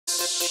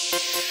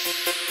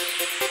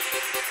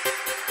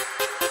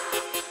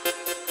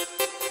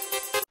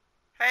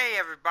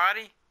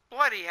everybody,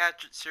 Bloody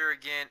Hatchets here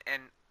again,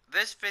 and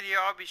this video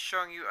I'll be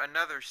showing you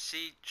another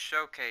seed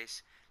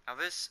showcase. Now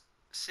this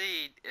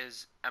seed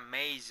is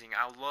amazing.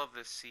 I love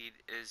this seed.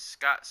 It's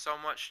got so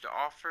much to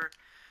offer.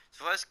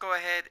 So let's go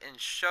ahead and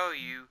show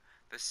you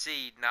the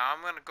seed. Now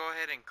I'm going to go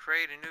ahead and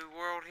create a new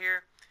world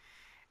here,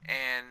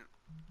 and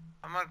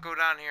I'm going to go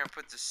down here and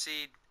put the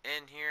seed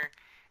in here,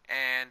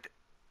 and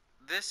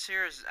this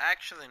here is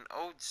actually an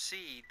old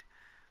seed,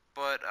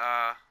 but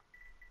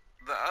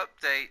the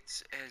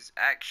updates has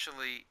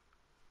actually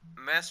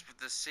messed with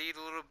the seed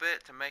a little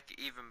bit to make it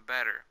even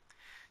better.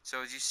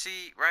 So as you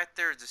see right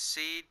there, the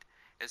seed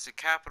is a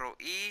capital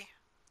E,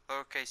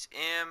 lowercase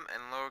m,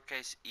 and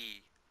lowercase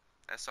e.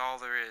 That's all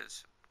there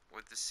is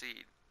with the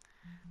seed.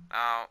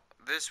 Now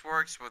this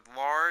works with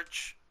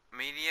large,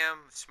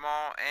 medium,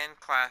 small, and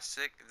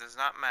classic. It does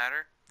not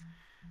matter.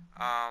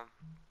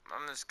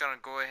 I'm just gonna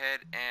go ahead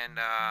and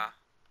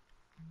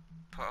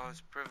put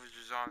those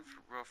privileges on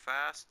real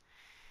fast.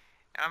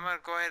 And I'm gonna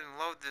go ahead and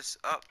load this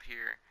up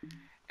here.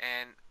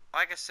 And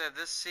like I said,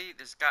 this seed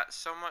has got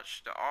so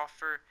much to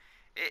offer.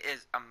 It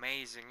is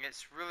amazing.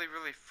 It's really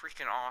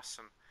freaking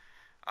awesome.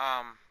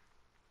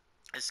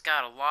 It's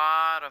got a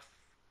lot of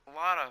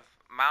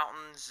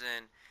mountains,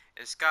 and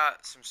it's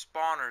got some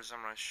spawners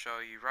I'm gonna show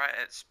you right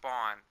at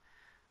spawn.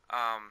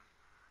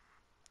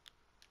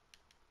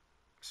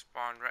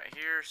 Spawn right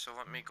here. So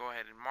let me go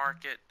ahead and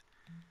mark it.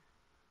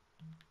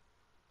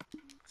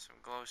 Some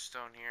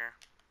glowstone here.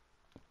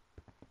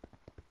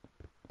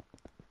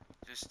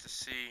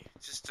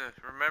 Just to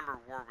remember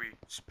where we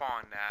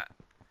spawned at.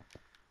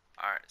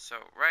 Alright, so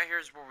right here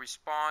is where we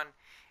spawn,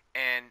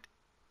 and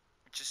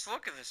just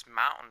look at this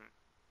mountain.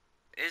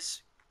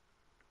 It's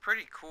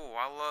pretty cool.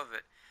 I love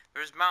it.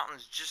 There's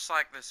mountains just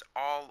like this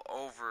all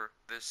over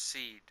this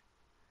seed.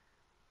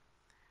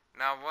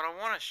 Now what I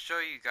want to show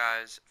you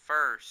guys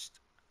first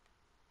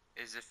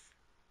is, if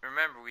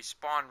remember, we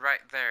spawned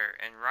right there,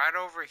 and right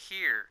over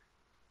here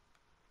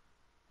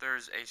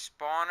there's a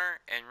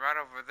spawner, and right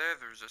over there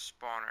there's a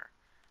spawner.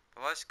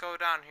 But let's go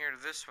down here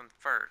to this one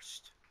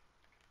first.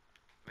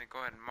 Let me go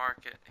ahead and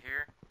mark it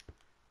here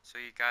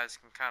so you guys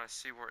can kind of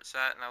see where it's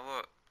at. Now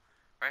look,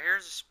 right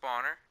here's a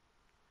spawner.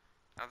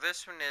 Now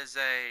this one is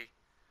a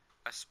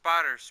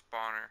spider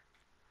spawner.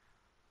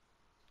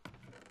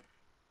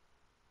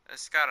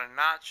 It's got a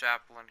notch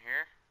apple in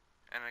here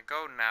and a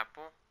golden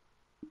apple.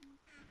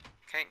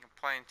 Can't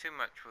complain too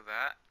much with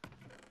that.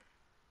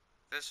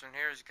 This one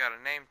here has got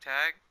a name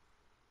tag.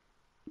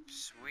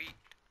 Sweet.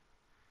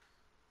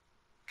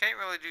 Can't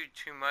really do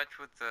too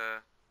much with the,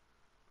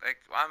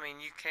 I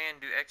mean, you can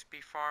do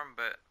XP farm,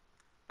 but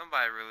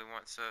nobody really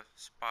wants a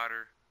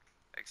spider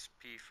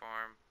XP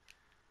farm.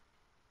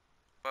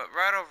 But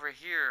right over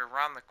here,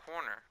 around the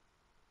corner,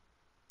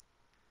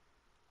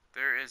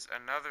 there is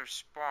another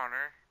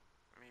spawner.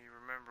 Let me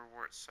remember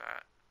where it's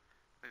at.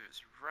 I believe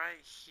it's right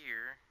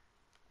here.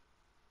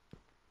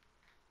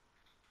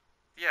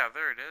 Yeah,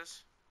 there it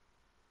is.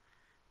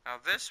 Now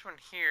this one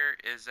here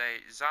is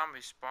a zombie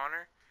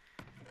spawner,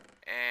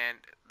 and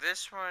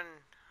this one,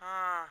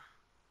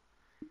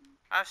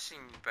 I've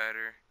seen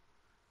better,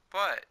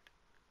 but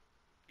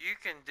you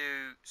can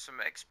do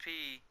some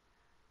XP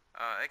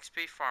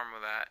farm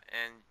with that,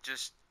 and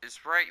just,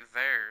 it's right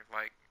there.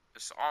 Like,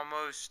 it's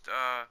almost,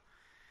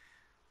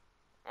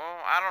 well,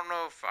 I don't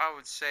know if I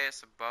would say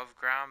it's above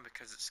ground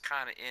because it's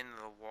kind of in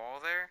the wall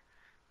there,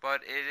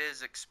 but it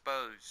is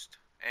exposed,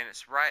 and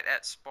it's right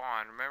at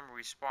spawn. Remember,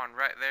 we spawned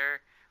right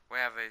there. We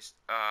have a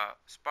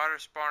spider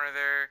spawner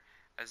there,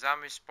 a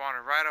zombie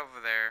spawner right over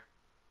there,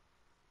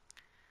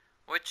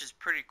 which is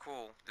pretty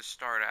cool to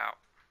start out.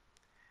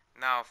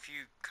 Now if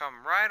you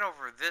come right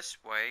over this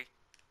way,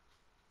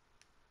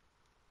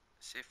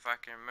 see if I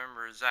can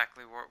remember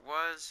exactly where it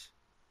was.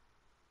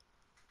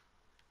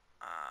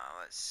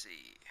 Let's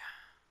see.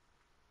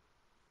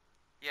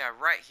 Yeah,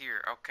 right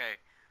here. Okay,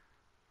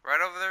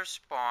 right over there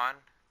spawn.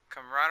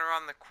 Come right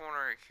around the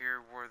corner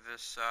here where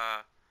this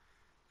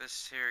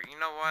here. You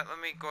know what? Let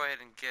me go ahead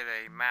and get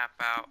a map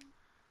out.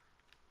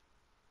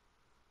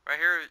 Right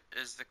here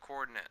is the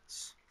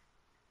coordinates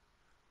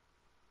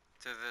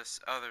to this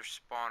other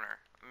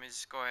spawner. Let me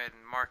just go ahead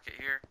and mark it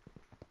here.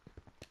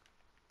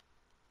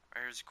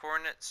 Right here's the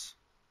coordinates.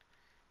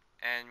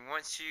 And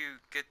once you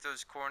get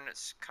those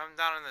coordinates, come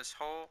down in this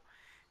hole.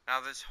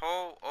 Now this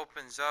hole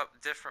opens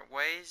up different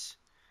ways.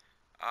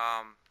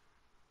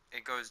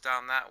 It goes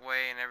down that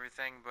way and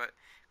everything, but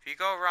if you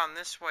go around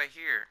this way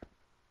here,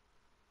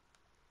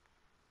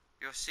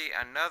 you'll see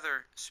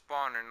another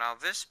spawner. Now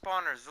this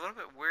spawner is a little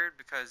bit weird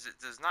because it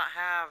does not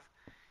have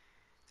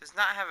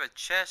a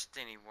chest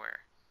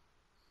anywhere.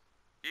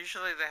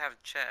 Usually they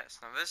have chests.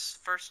 Now this is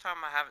the first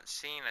time I haven't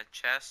seen a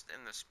chest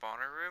in the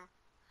spawner room,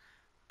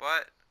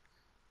 but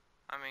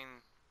I mean,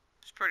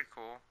 it's pretty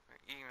cool.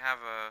 You can have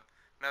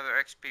another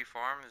XP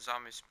farm, the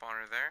zombie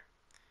spawner there.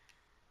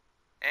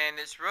 And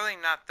it's really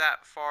not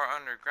that far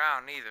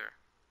underground either.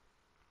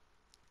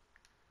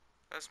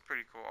 That's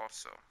pretty cool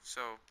also.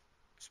 So,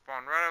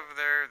 spawn right over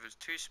there. There's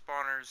two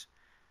spawners.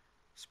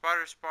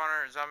 Spider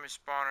spawner, zombie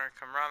spawner.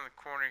 Come around the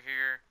corner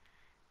here.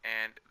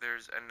 and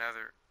there's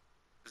another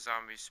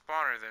zombie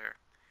spawner there.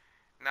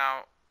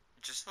 Now,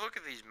 just look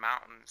at these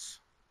mountains.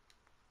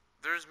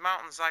 There's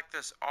mountains like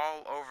this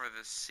all over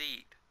the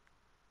seed.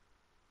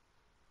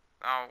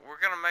 Now, we're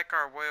going to make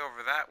our way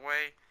over that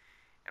way,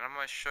 and I'm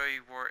going to show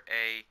you where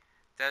a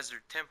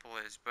desert temple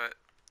is. But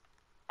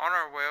on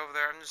our way over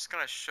there, I'm just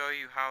going to show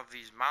you how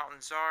these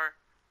mountains are.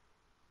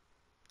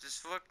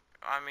 Just look,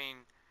 I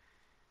mean,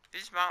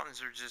 these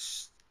mountains are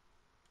just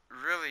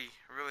really,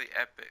 really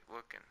epic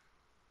looking.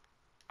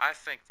 I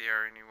think they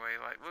are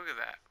anyway. Like, look at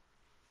that.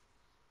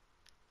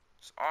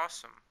 It's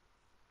awesome.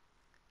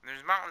 And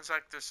there's mountains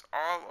like this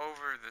all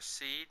over the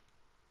seed.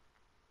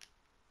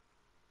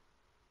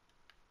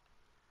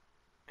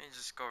 Let me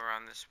just go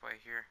around this way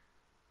here.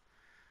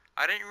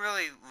 I didn't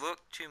really look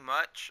too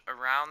much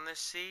around this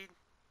seed.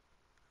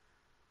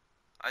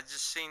 I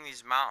just seen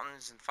these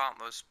mountains and found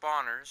those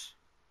spawners.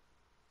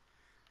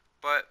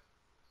 But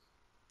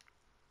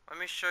let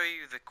me show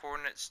you the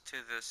coordinates to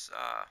this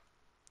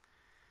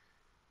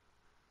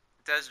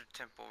desert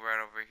temple right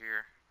over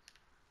here.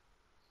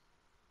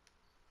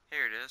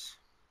 Here it is.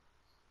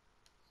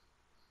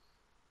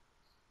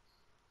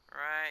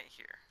 Right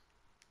here.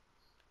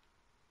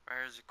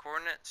 Here's the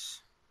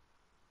coordinates.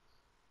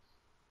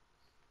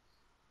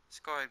 Let's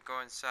go ahead and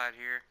go inside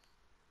here.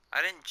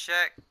 I didn't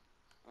check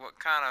what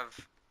kind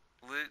of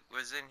loot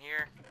was in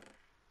here.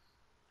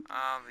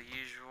 The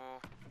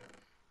usual.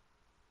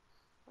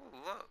 Oh,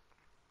 look.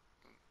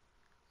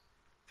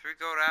 3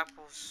 gold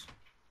apples.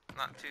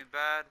 Not too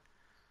bad.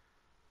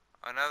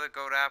 Another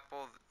gold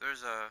apple.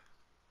 There's a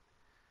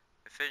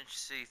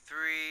efficiency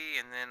 3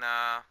 and then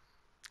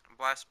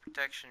blast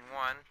protection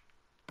 1.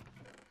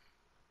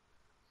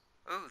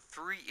 Ooh,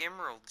 3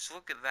 emeralds.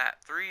 Look at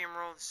that. 3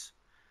 emeralds,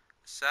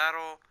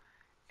 saddle,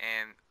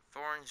 and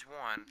thorns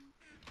 1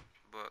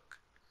 book.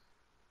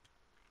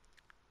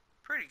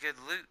 Pretty good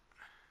loot.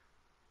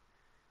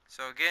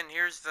 So again,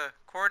 here's the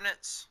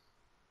coordinates.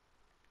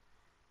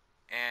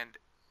 And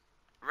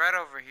right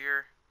over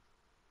here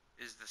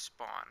is the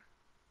spawn.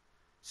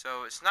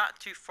 So it's not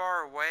too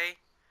far away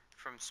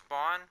from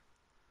spawn.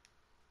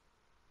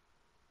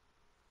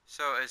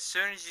 So as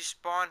soon as you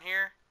spawn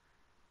here,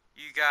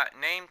 you got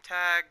name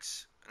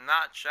tags,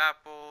 notch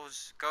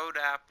apples, gold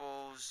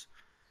apples,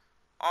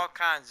 all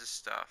kinds of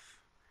stuff.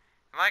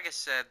 And like I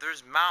said,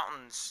 there's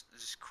mountains,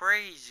 just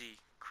crazy,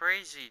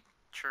 crazy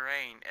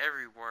terrain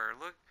everywhere.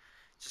 Look,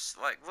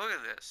 just like look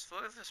at this.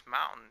 Look at this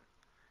mountain.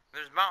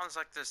 There's mountains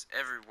like this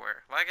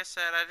everywhere. Like I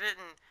said,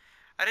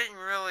 I didn't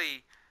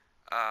really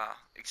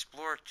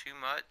explore too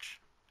much.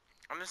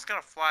 I'm just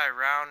gonna fly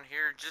around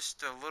here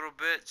just a little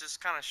bit, just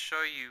kind of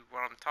show you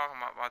what I'm talking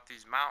about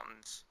these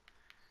mountains.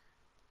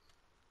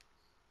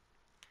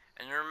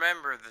 And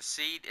remember, the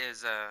seed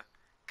is a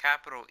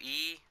capital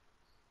E,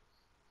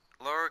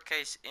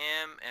 lowercase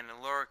m, and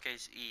a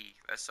lowercase e.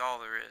 That's all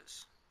there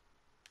is.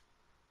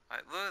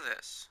 Like, look at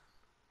this.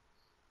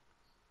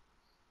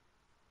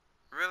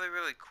 Really,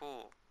 really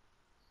cool.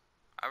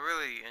 I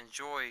really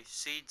enjoy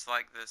seeds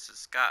like this.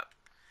 It's got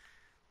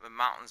the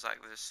mountains like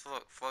this.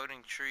 Look,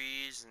 floating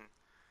trees and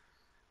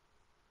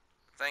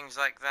things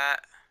like that.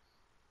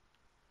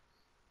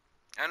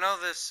 I know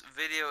this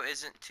video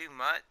isn't too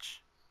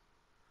much,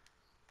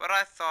 but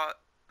I thought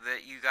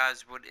that you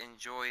guys would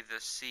enjoy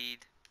this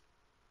seed.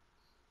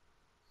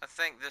 I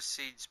think this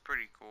seed's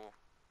pretty cool.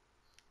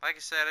 Like I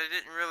said, I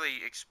didn't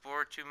really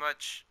explore too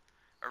much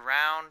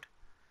around,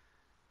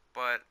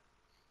 but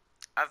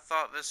I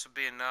thought this would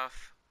be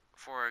enough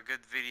for a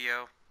good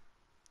video.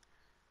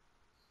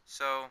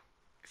 So,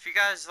 if you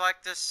guys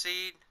like this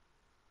seed,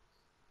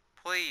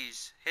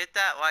 please hit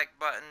that like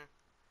button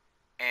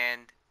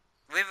and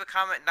leave a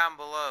comment down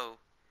below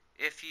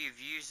if you've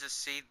used this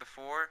seed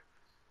before.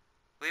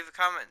 Leave a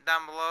comment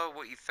down below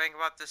what you think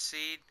about this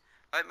seed.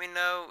 Let me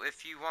know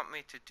if you want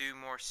me to do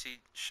more seed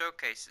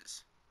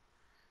showcases.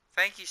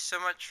 Thank you so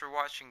much for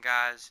watching,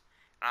 guys,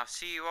 and I'll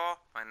see you all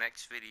in my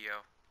next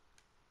video.